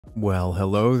Well,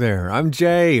 hello there. I'm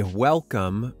Jay.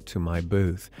 Welcome to my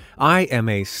booth. I am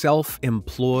a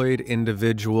self-employed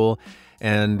individual,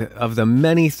 and of the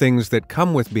many things that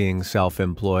come with being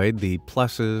self-employed, the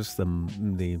pluses,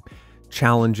 the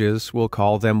challenges, we'll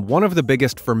call them, one of the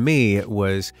biggest for me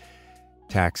was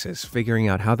taxes, figuring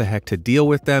out how the heck to deal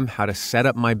with them, how to set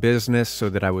up my business so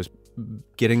that I was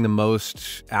getting the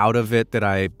most out of it that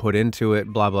I put into it,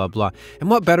 blah, blah, blah. And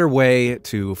what better way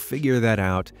to figure that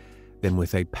out than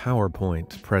with a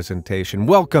PowerPoint presentation.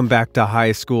 Welcome back to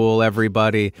high school,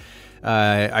 everybody.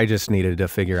 I just needed to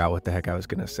figure out what the heck I was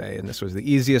going to say, and this was the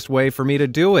easiest way for me to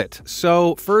do it.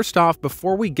 So first off,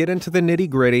 before we get into the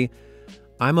nitty-gritty,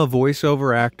 I'm a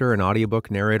voiceover actor and audiobook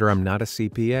narrator. I'm not a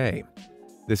CPA.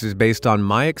 This is based on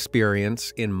my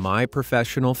experience in my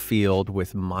professional field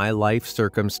with my life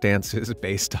circumstances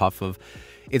based off of,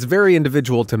 it's very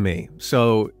individual to me.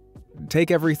 So take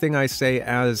everything I say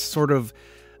as sort of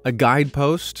a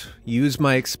guidepost, use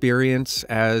my experience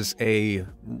as a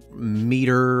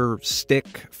meter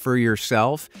stick for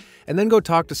yourself, and then go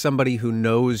talk to somebody who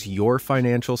knows your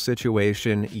financial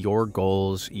situation, your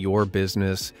goals, your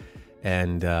business,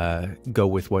 and go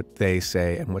with what they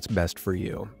say and what's best for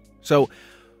you. So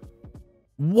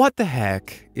what the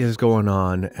heck is going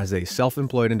on as a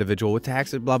self-employed individual with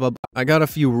taxes, blah, blah, blah. I got a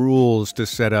few rules to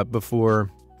set up before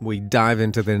we dive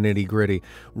into the nitty-gritty.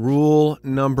 Rule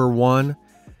number 1,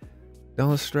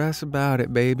 don't stress about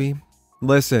it, baby.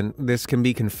 Listen, this can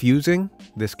be confusing.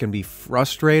 This can be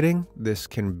frustrating. This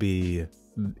can be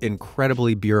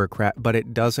incredibly bureaucrat, but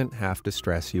it doesn't have to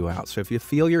stress you out. So if you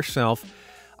feel yourself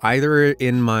either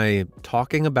in my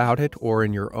talking about it or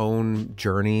in your own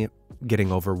journey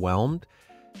getting overwhelmed,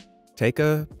 take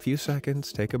a few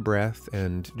seconds, take a breath,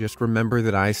 and just remember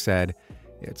that I said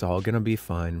it's all going to be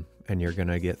fine and you're going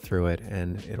to get through it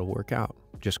and it'll work out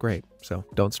just great. So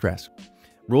don't stress.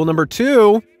 Rule number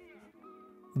 2,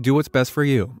 do what's best for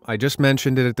you. I just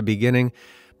mentioned it at the beginning,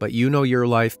 but you know your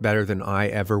life better than I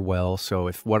ever will. So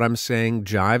if what I'm saying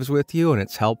jives with you and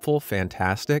it's helpful,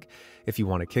 fantastic. If you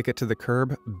want to kick it to the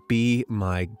curb, be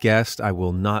my guest. I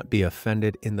will not be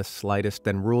offended in the slightest.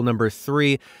 Then rule number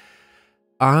 3,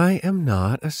 I am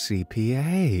not a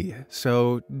CPA.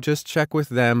 So just check with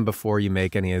them before you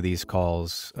make any of these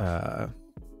calls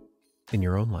in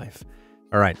your own life.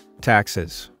 All right,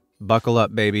 taxes. Buckle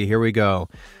up, baby. Here we go.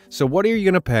 So what are you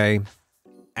going to pay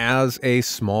as a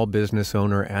small business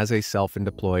owner, as a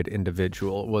self-employed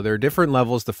individual? Well, there are different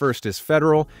levels. The first is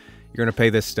federal. You're going to pay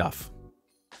this stuff.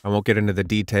 I won't get into the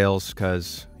details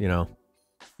because, you know,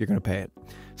 you're going to pay it.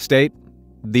 State,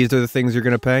 these are the things you're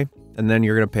going to pay. And then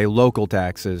you're going to pay local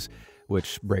taxes,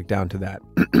 which break down to that.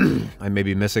 I may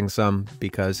be missing some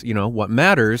because, you know, what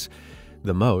matters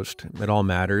the most, it all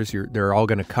matters. They're all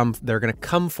going to come. They're going to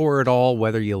come for it all,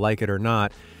 whether you like it or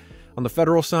not. On the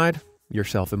federal side, your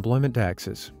self-employment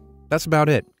taxes. That's about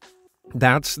it.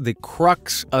 That's the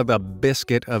crux of the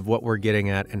biscuit of what we're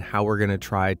getting at and how we're going to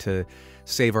try to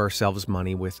save ourselves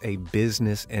money with a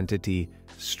business entity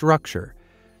structure.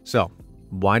 So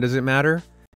why does it matter?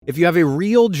 If you have a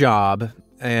real job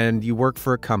and you work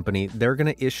for a company, they're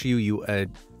going to issue you a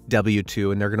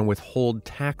W-2 and they're going to withhold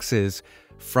taxes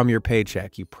from your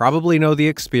paycheck. You probably know the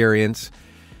experience.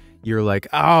 You're like,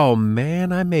 oh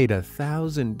man, I made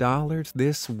 $1,000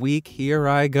 this week. Here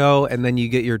I go. And then you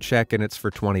get your check and it's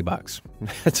for 20 bucks.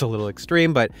 That's a little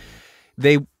extreme, but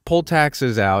they pull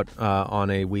taxes out on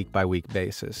a week-by-week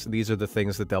basis. These are the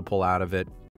things that they'll pull out of it.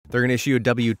 They're going to issue a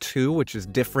W-2, which is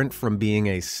different from being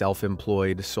a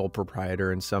self-employed sole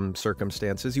proprietor in some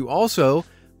circumstances. You also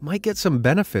might get some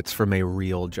benefits from a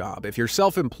real job. If you're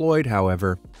self-employed,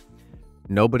 however,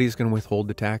 nobody's going to withhold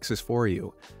the taxes for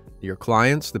you. Your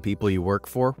clients, the people you work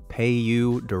for, pay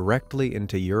you directly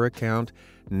into your account.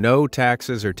 No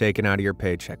taxes are taken out of your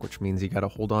paycheck, which means you got to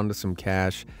hold on to some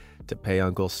cash to pay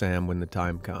Uncle Sam when the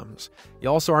time comes. You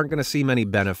also aren't going to see many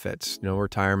benefits. No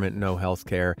retirement, no health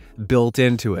care built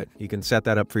into it. You can set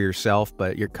that up for yourself,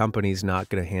 but your company's not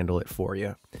going to handle it for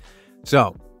you.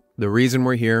 So the reason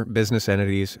we're here, business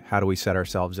entities, how do we set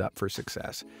ourselves up for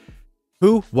success?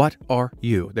 Who, what are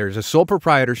you? There's a sole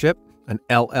proprietorship, an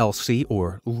LLC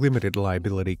or limited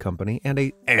liability company, and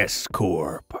a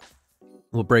S-Corp.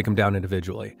 We'll break them down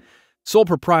individually. Sole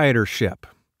proprietorship.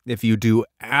 If you do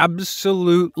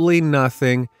absolutely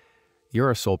nothing,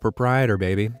 you're a sole proprietor,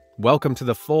 baby. Welcome to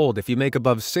the fold. If you make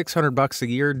above $600 a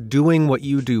year doing what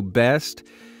you do best,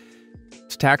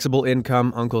 it's taxable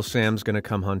income. Uncle Sam's going to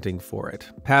come hunting for it.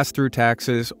 Pass-through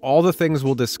taxes. All the things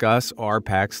we'll discuss are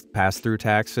pass-through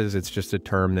taxes. It's just a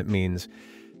term that means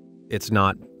it's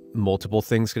not multiple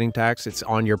things getting taxed. It's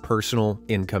on your personal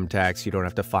income tax. You don't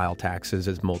have to file taxes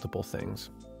as multiple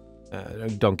things.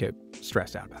 Don't get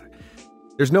stressed out about it.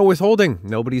 There's no withholding.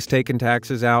 Nobody's taking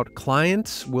taxes out.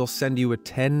 Clients will send you a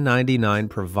 1099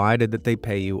 provided that they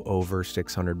pay you over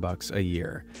 $600 a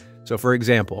year. So for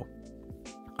example,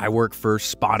 I work for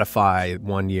Spotify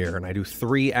 1 year and I do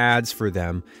 3 ads for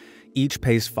them. Each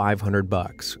pays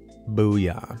 $500.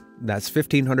 Booyah. That's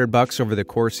 $1,500 over the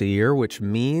course of a year, which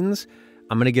means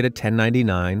I'm going to get a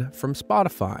 1099 from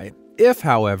Spotify. If,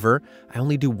 however, I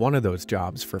only do one of those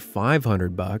jobs for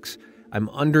 $500, I'm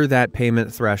under that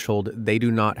payment threshold. They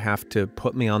do not have to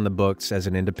put me on the books as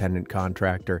an independent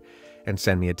contractor and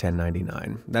send me a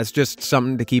 1099. That's just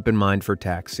something to keep in mind for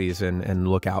tax season, and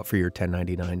look out for your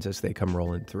 1099s as they come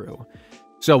rolling through.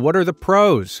 So what are the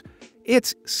pros?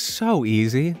 It's so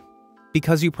easy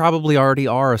because you probably already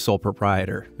are a sole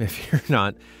proprietor if you're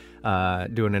not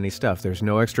doing any stuff. There's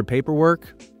no extra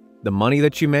paperwork. The money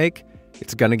that you make,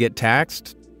 it's going to get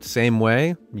taxed same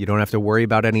way. You don't have to worry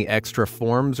about any extra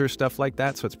forms or stuff like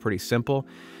that, so it's pretty simple.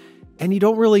 And you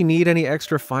don't really need any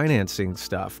extra financing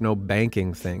stuff, no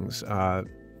banking things. Now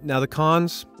the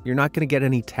cons, you're not going to get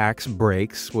any tax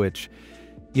breaks, which,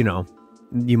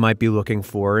 you might be looking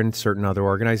for in certain other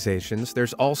organizations.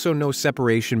 There's also no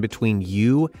separation between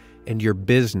you and your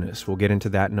business. We'll get into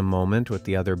that in a moment with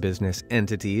the other business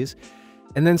entities.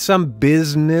 And then some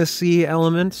businessy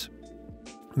elements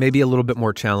may be a little bit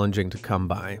more challenging to come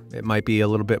by. It might be a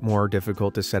little bit more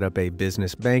difficult to set up a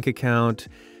business bank account,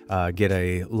 get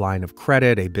a line of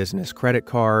credit, a business credit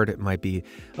card. It might be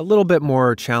a little bit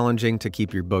more challenging to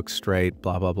keep your books straight,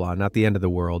 blah, blah, blah. Not the end of the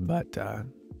world, but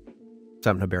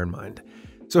something to bear in mind.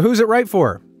 So who's it right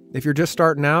for? If you're just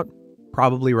starting out,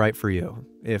 probably right for you.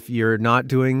 If you're not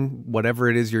doing whatever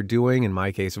it is you're doing, in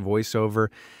my case, VoiceOver,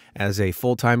 as a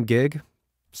full-time gig,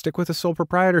 stick with a sole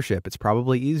proprietorship. It's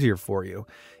probably easier for you.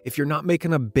 If you're not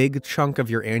making a big chunk of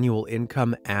your annual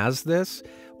income as this,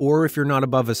 or if you're not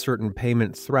above a certain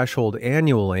payment threshold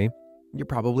annually, you're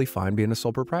probably fine being a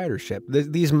sole proprietorship.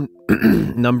 These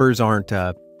numbers aren't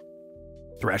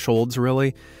thresholds,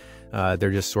 really.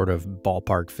 They're just sort of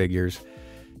ballpark figures.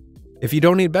 If you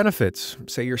don't need benefits,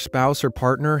 say your spouse or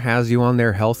partner has you on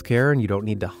their health care and you don't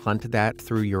need to hunt that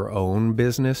through your own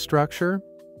business structure,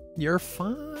 you're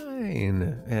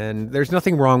fine. And there's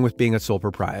nothing wrong with being a sole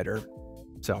proprietor.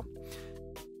 So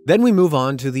then we move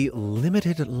on to the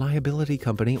limited liability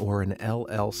company, or an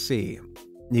LLC.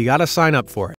 You got to sign up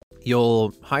for it.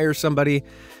 You'll hire somebody,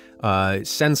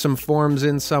 send some forms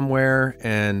in somewhere,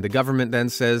 and the government then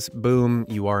says, boom,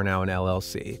 you are now an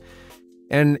LLC.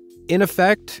 And in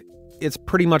effect, it's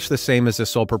pretty much the same as a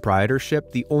sole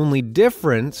proprietorship. The only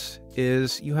difference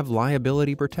is you have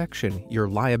liability protection. Your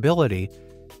liability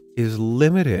is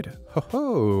limited.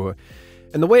 Ho-ho.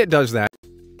 And the way it does that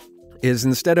is,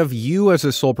 instead of you as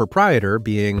a sole proprietor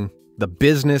being the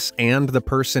business and the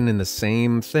person in the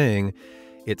same thing,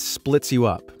 it splits you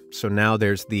up. So now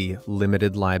there's the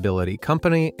limited liability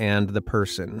company and the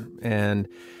person. And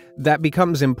that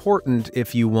becomes important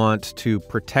if you want to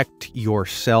protect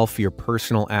yourself, your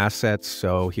personal assets.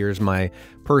 So here's my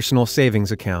personal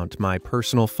savings account, my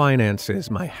personal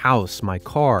finances, my house, my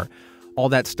car, all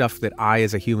that stuff that I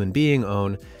as a human being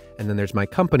own. And then there's my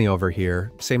company over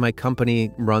here. Say my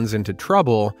company runs into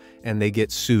trouble and they get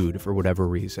sued for whatever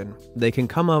reason. They can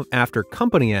come up after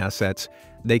company assets.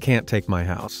 They can't take my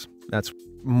house. That's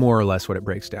more or less what it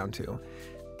breaks down to.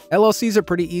 LLCs are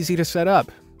pretty easy to set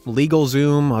up.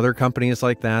 LegalZoom, other companies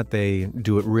like that, they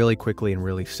do it really quickly and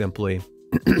really simply.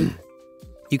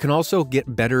 You can also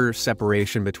get better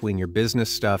separation between your business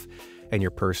stuff and your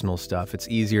personal stuff. It's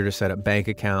easier to set up bank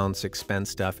accounts,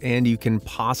 expense stuff, and you can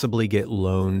possibly get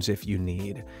loans if you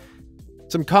need.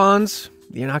 Some cons,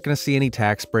 you're not going to see any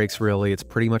tax breaks really. It's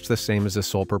pretty much the same as a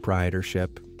sole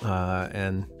proprietorship,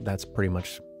 and that's pretty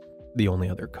much the only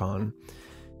other con.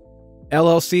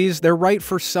 LLCs, they're right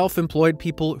for self-employed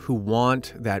people who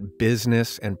want that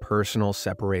business and personal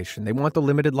separation. They want the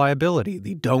limited liability,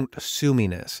 the don't sue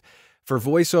me-ness. For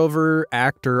voiceover,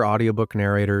 actor, audiobook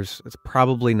narrators, it's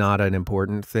probably not an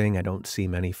important thing. I don't see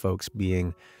many folks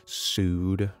being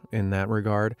sued in that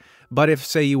regard. But if,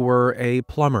 say, you were a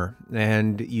plumber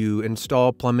and you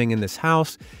install plumbing in this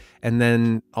house, and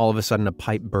then all of a sudden a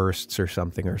pipe bursts or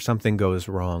something goes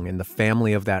wrong, and the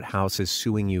family of that house is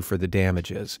suing you for the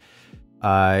damages,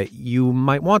 you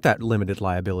might want that limited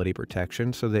liability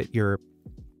protection so that your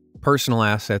personal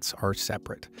assets are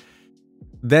separate.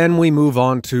 Then we move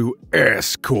on to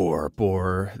S-Corp,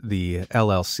 or the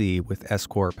LLC with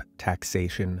S-Corp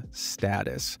taxation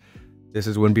status. This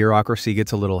is when bureaucracy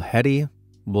gets a little heady.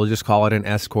 We'll just call it an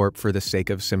S-Corp for the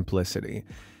sake of simplicity.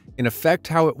 In effect,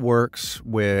 how it works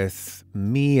with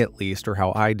me, at least, or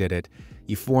how I did it,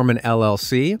 you form an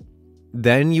LLC,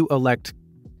 Then you elect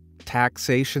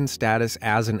taxation status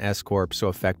as an S-Corp, so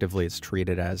effectively it's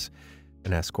treated as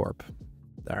an S-Corp.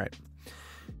 All right.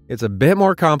 It's a bit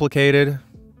more complicated.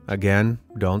 Again,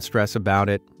 don't stress about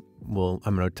it. I'm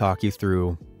going to talk you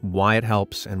through why it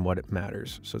helps and what it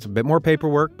matters. So it's a bit more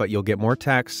paperwork, but you'll get more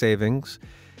tax savings.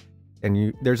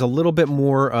 And there's a little bit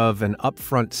more of an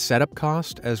upfront setup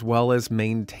cost as well as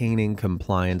maintaining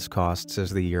compliance costs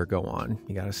as the year go on.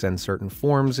 You got to send certain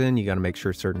forms in. You got to make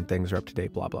sure certain things are up to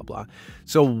date, blah, blah, blah.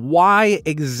 So why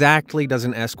exactly does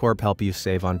an S-Corp help you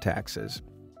save on taxes?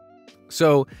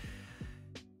 So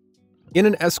in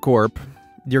an S-Corp,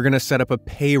 you're going to set up a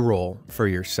payroll for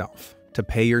yourself to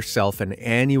pay yourself an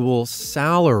annual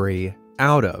salary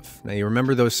out of. Now, you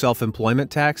remember those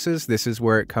self-employment taxes? This is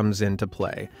where it comes into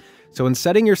play. So in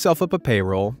setting yourself up a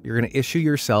payroll, you're going to issue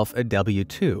yourself a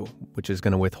W-2, which is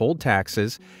going to withhold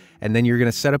taxes, and then you're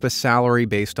going to set up a salary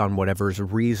based on whatever's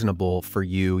reasonable for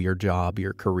you, your job,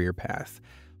 your career path.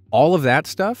 All of that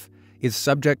stuff is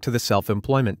subject to the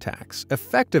self-employment tax.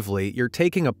 Effectively, you're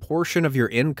taking a portion of your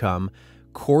income,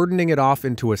 cordoning it off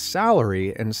into a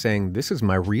salary and saying, this is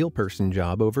my real person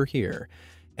job over here.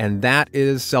 And that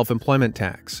is self-employment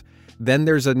tax. Then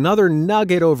there's another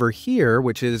nugget over here,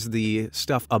 which is the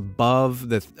stuff above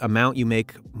the amount you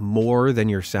make more than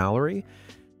your salary.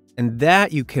 And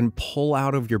that you can pull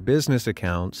out of your business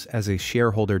accounts as a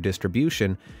shareholder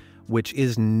distribution, which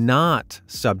is not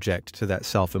subject to that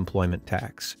self-employment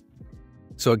tax.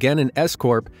 So again, in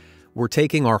S-Corp, we're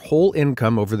taking our whole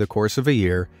income over the course of a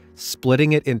year,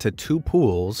 splitting it into two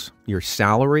pools, your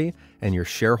salary and your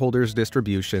shareholders'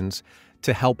 distributions,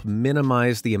 to help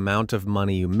minimize the amount of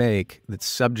money you make that's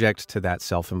subject to that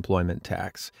self-employment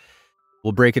tax.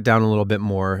 We'll break it down a little bit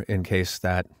more in case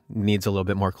that needs a little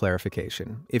bit more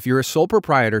clarification. If you're a sole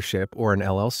proprietorship or an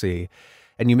LLC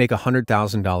and you make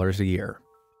 $100,000 a year,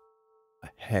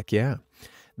 heck yeah,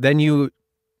 then you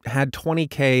had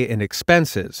 $20K in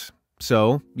expenses.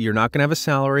 So you're not going to have a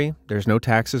salary. There's no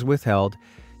taxes withheld.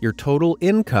 Your total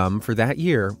income for that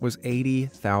year was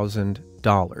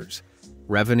 $80,000.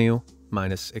 Revenue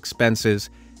minus expenses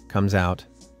comes out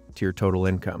to your total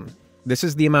income. This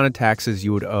is the amount of taxes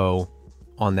you would owe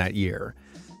on that year.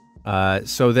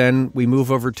 So then we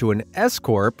move over to an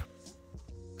S-Corp.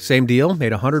 Same deal,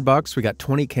 made $100. We got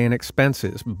 $20K in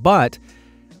expenses, but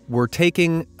we're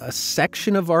taking a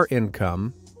section of our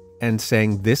income and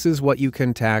saying this is what you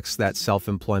can tax that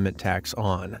self-employment tax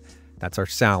on. That's our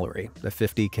salary, the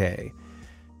 $50K.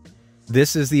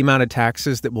 This is the amount of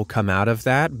taxes that will come out of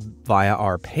that via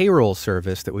our payroll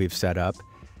service that we've set up.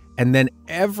 And then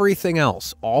everything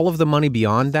else, all of the money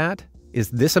beyond that, is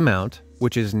this amount,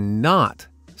 which is not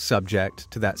subject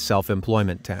to that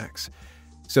self-employment tax.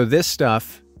 So this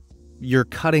stuff, you're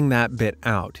cutting that bit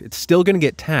out. It's still going to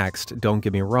get taxed, don't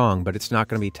get me wrong, but it's not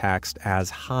going to be taxed as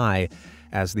high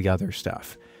as the other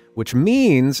stuff. Which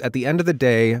means at the end of the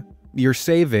day, you're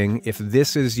saving, if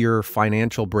this is your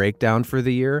financial breakdown for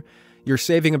the year, you're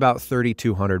saving about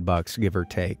 $3,200, give or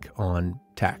take, on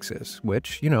taxes,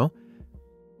 which, you know,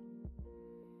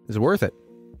 is worth it.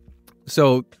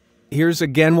 So here's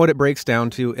again what it breaks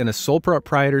down to. In a sole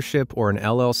proprietorship or an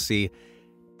LLC,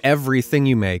 everything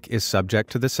you make is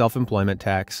subject to the self-employment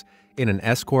tax. In an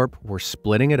S-Corp, we're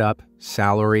splitting it up,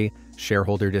 salary,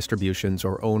 shareholder distributions,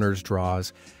 or owner's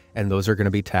draws, and those are going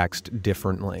to be taxed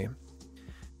differently.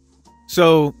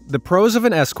 So the pros of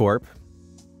an S-Corp: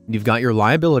 you've got your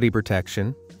liability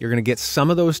protection. You're going to get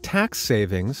some of those tax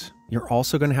savings. You're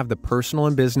also going to have the personal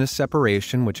and business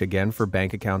separation, which again, for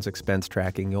bank accounts, expense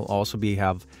tracking, you'll also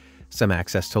have some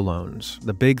access to loans.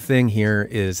 The big thing here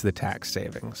is the tax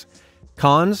savings.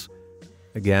 Cons,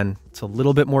 again, it's a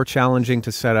little bit more challenging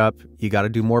to set up. You got to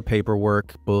do more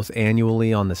paperwork, both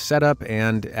annually on the setup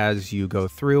and as you go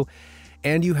through.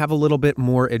 And you have a little bit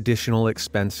more additional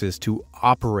expenses to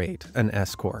operate an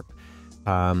S-Corp.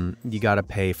 You got to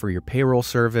pay for your payroll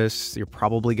service. You're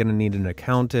probably going to need an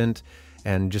accountant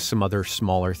and just some other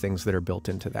smaller things that are built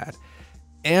into that.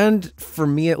 And for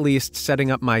me, at least,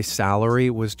 setting up my salary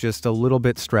was just a little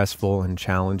bit stressful and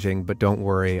challenging, but don't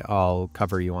worry, I'll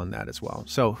cover you on that as well.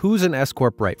 So who's an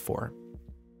S-Corp right for?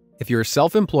 If you're a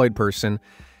self-employed person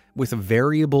with a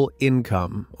variable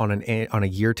income on a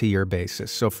year-to-year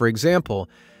basis. So for example,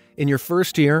 in your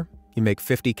first year, you make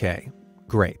 $50K.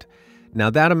 Great. Now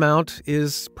that amount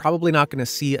is probably not going to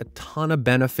see a ton of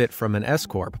benefit from an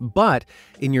S-Corp, but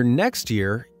in your next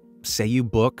year, say you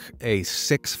book a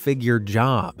six-figure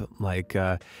job, like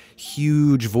a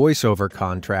huge VoiceOver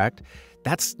contract,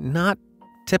 that's not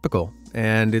typical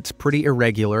and it's pretty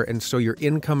irregular. And so your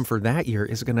income for that year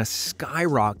is going to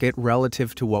skyrocket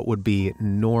relative to what would be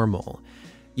normal.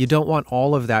 You don't want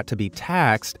all of that to be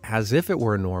taxed as if it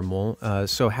were normal.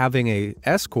 So having a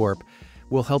S-Corp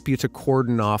will help you to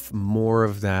cordon off more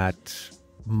of that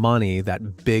money,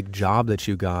 that big job that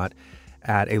you got,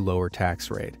 at a lower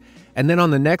tax rate. And then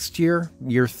on the next year,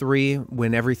 year 3,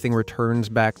 when everything returns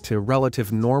back to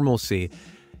relative normalcy,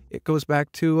 it goes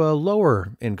back to a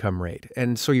lower income rate.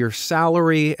 And so your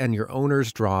salary and your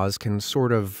owner's draws can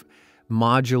sort of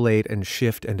modulate and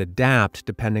shift and adapt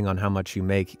depending on how much you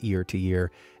make year to year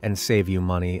and save you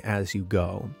money as you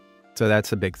go. So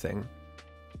that's a big thing.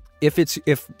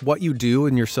 If what you do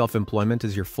in your self-employment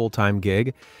is your full-time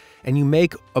gig and you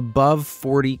make above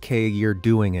 $40K a year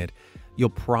doing it, you'll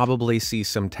probably see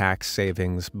some tax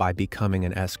savings by becoming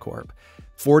an S-Corp.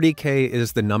 $40K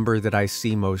is the number that I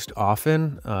see most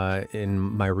often in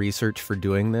my research for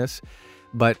doing this.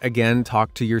 But again,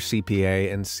 talk to your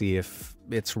CPA and see if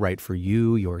it's right for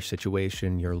you, your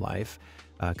situation, your life,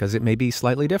 because it may be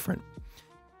slightly different.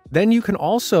 Then you can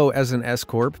also, as an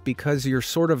S-Corp, because you're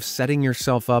sort of setting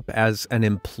yourself up as an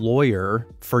employer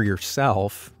for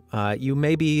yourself, you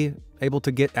may be able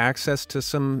to get access to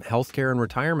some healthcare and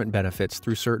retirement benefits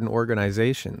through certain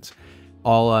organizations.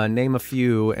 I'll name a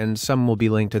few, and some will be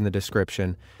linked in the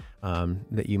description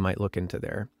that you might look into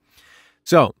there.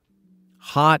 So,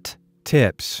 hot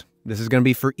tips. This is going to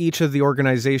be for each of the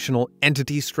organizational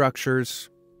entity structures,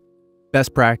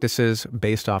 best practices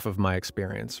based off of my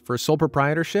experience. For sole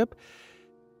proprietorship,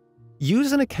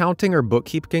 use an accounting or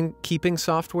bookkeeping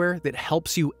software that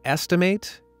helps you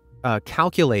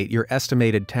calculate your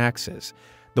estimated taxes.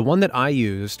 The one that I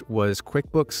used was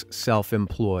QuickBooks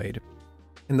Self-Employed.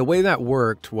 And the way that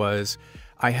worked was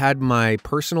I had my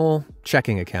personal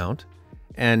checking account,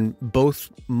 and both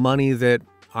money that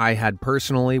I had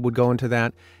personally would go into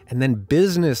that, and then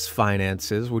business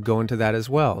finances would go into that as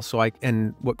well.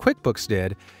 And what QuickBooks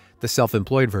did, the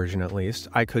self-employed version at least,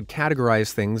 I could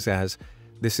categorize things as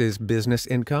this is business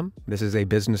income, this is a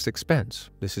business expense,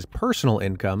 this is personal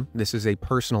income, this is a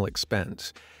personal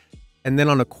expense. And then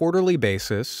on a quarterly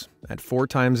basis, at 4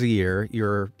 times a year,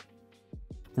 you're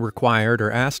required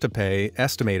or asked to pay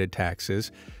estimated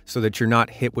taxes so that you're not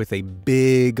hit with a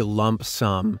big lump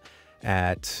sum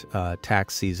at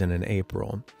tax season in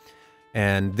April.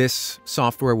 And this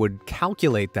software would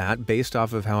calculate that based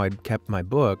off of how I'd kept my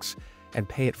books and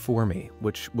pay it for me,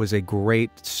 which was a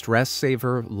great stress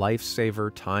saver, life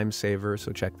saver, time saver,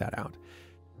 so check that out.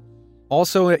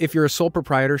 Also, if you're a sole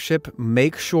proprietorship,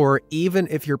 make sure, even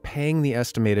if you're paying the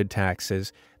estimated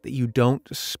taxes, that you don't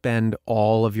spend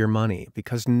all of your money,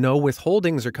 because no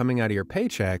withholdings are coming out of your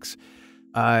paychecks.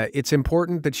 It's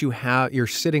important that you're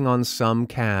sitting on some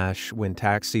cash when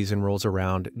tax season rolls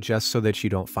around, just so that you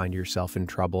don't find yourself in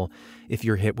trouble if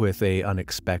you're hit with an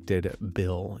unexpected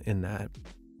bill in that.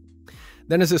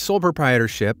 Then as a sole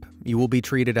proprietorship, you will be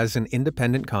treated as an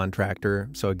independent contractor.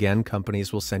 So again,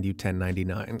 companies will send you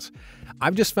 1099s.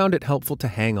 I've just found it helpful to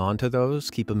hang on to those,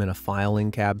 keep them in a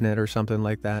filing cabinet or something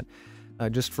like that,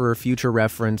 just for future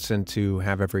reference and to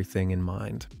have everything in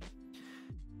mind.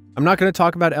 I'm not going to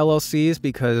talk about LLCs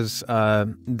because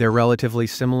they're relatively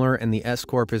similar, and the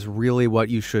S-Corp is really what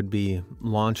you should be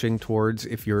launching towards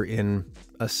if you're in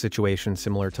a situation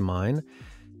similar to mine.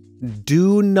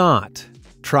 Do not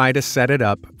try to set it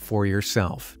up for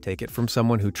yourself. Take it from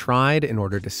someone who tried in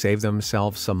order to save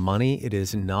themselves some money. It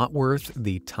is not worth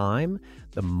the time,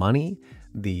 the money,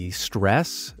 the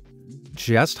stress.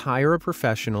 Just hire a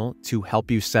professional to help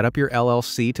you set up your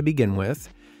LLC to begin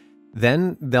with.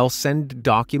 Then they'll send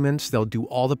documents, they'll do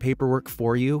all the paperwork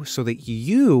for you so that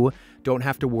you don't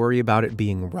have to worry about it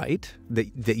being right,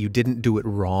 that you didn't do it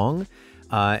wrong,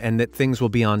 and that things will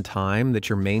be on time, that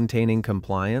you're maintaining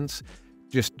compliance.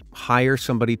 Just hire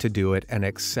somebody to do it and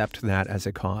accept that as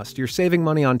a cost. You're saving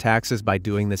money on taxes by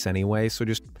doing this anyway, so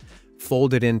just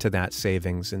fold it into that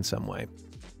savings in some way.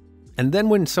 And then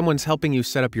when someone's helping you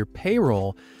set up your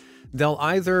payroll, they'll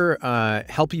either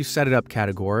help you set it up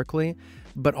categorically,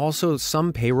 but also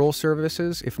some payroll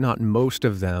services, if not most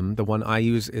of them, the one I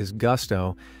use is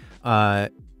Gusto,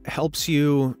 helps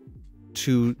you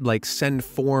to send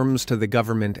forms to the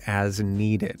government as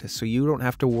needed. So you don't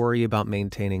have to worry about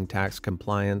maintaining tax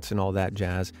compliance and all that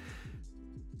jazz.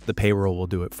 The payroll will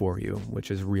do it for you, which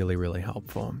is really, really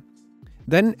helpful.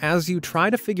 Then as you try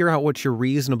to figure out what your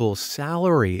reasonable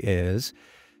salary is,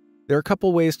 there are a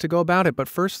couple ways to go about it. But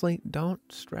firstly, don't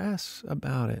stress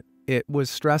about it. It was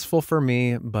stressful for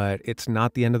me, but it's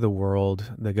not the end of the world.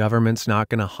 The government's not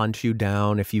going to hunt you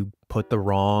down if you put the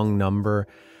wrong number.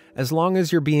 As long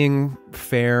as you're being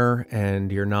fair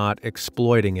and you're not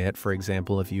exploiting it. For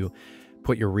example, if you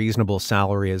put your reasonable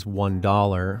salary as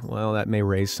 $1, well, that may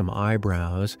raise some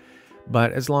eyebrows.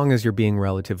 but as long as you're being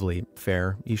relatively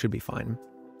fair, you should be fine.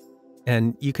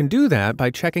 And you can do that by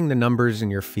checking the numbers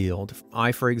in your field.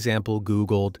 I, for example,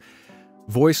 Googled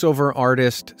voiceover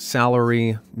artist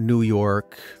salary New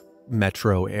York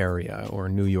metro area or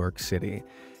New York City.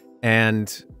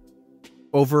 And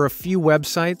over a few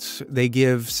websites, they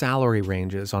give salary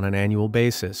ranges on an annual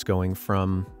basis, going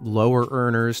from lower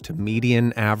earners to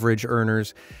median average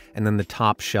earners, and then the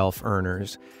top shelf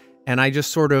earners. And I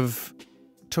just sort of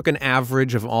took an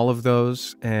average of all of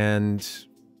those and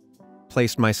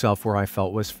placed myself where I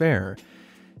felt was fair.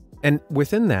 And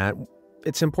within that,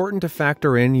 it's important to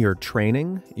factor in your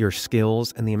training, your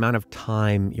skills, and the amount of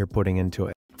time you're putting into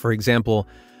it. For example,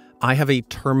 I have a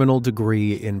terminal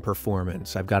degree in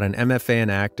performance. I've got an MFA in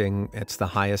acting. It's the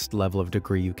highest level of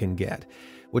degree you can get,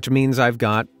 which means I've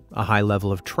got a high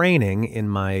level of training in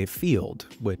my field,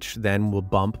 which then will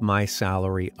bump my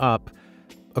salary up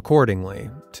accordingly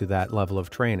to that level of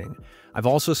training. I've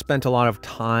also spent a lot of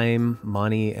time,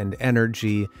 money, and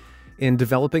energy in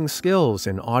developing skills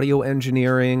in audio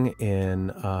engineering,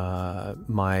 in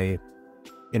my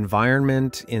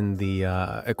environment, in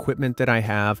the equipment that I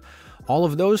have. All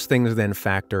of those things then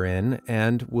factor in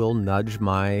and will nudge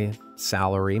my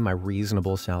salary, my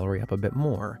reasonable salary, up a bit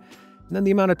more. And then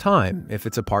the amount of time. If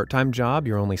it's a part-time job,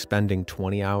 you're only spending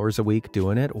 20 hours a week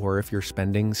doing it, or if you're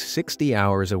spending 60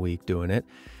 hours a week doing it,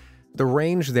 the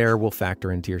range there will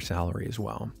factor into your salary as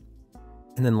well.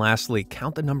 And then lastly,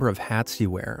 count the number of hats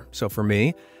you wear. So for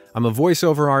me, I'm a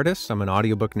voiceover artist, I'm an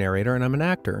audiobook narrator, and I'm an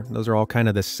actor. Those are all kind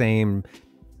of the same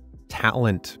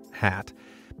talent hat.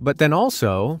 But then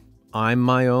also, I'm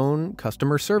my own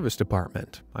customer service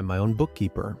department. I'm my own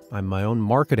bookkeeper. I'm my own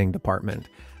marketing department.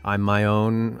 I'm my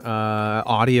own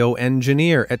audio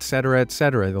engineer, etc.,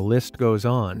 etc. The list goes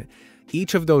on.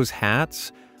 Each of those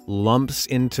hats lumps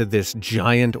into this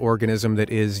giant organism that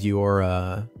is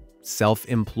your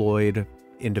self-employed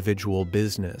individual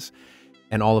business.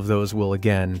 And all of those will,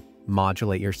 again,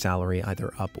 modulate your salary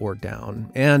either up or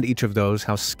down. And each of those,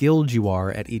 how skilled you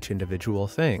are at each individual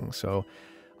thing. So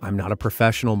I'm not a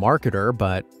professional marketer,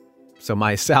 but so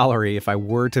my salary, if I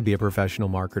were to be a professional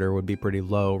marketer, would be pretty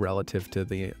low relative to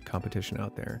the competition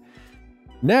out there.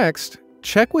 Next,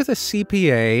 check with a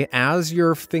CPA as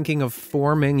you're thinking of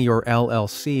forming your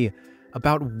LLC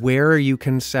about where you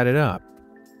can set it up,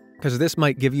 because this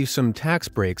might give you some tax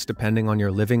breaks depending on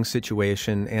your living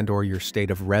situation and/or your state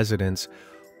of residence,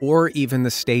 or even the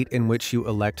state in which you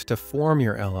elect to form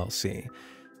your LLC.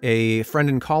 A friend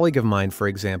and colleague of mine, for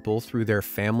example, through their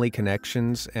family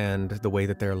connections and the way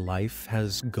that their life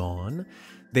has gone,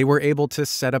 they were able to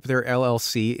set up their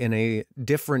LLC in a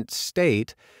different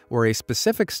state, or a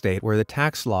specific state where the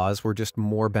tax laws were just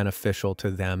more beneficial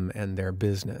to them and their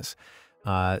business.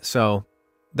 So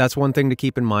that's one thing to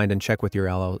keep in mind, and check with your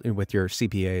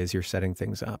CPA as you're setting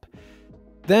things up.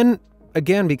 Then,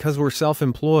 again, because we're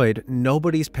self-employed,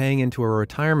 nobody's paying into a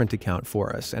retirement account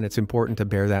for us, and it's important to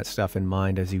bear that stuff in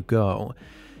mind as you go.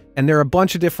 And there are a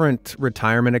bunch of different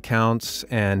retirement accounts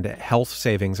and health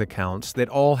savings accounts that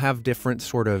all have different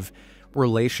sort of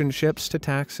relationships to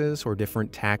taxes or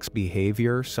different tax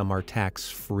behavior. Some are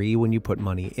tax-free when you put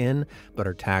money in, but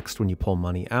are taxed when you pull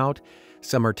money out.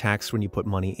 Some are taxed when you put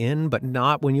money in, but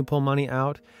not when you pull money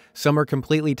out. Some are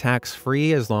completely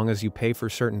tax-free as long as you pay for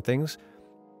certain things.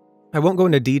 I won't go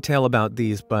into detail about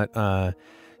these, but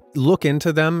look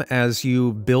into them as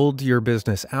you build your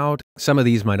business out. Some of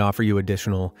these might offer you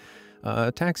additional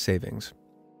tax savings.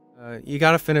 You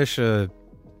got to finish a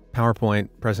PowerPoint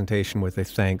presentation with a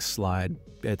thanks slide.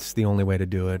 It's the only way to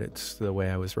do it. It's the way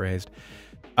I was raised.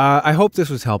 I hope this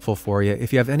was helpful for you.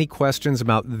 If you have any questions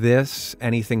about this,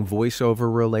 anything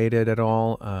voiceover related at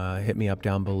all, hit me up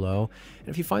down below. And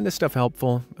if you find this stuff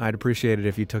helpful, I'd appreciate it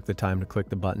if you took the time to click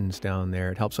the buttons down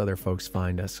there. It helps other folks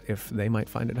find us if they might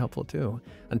find it helpful too.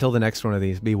 Until the next one of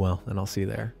these, be well, and I'll see you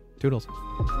there. Toodles.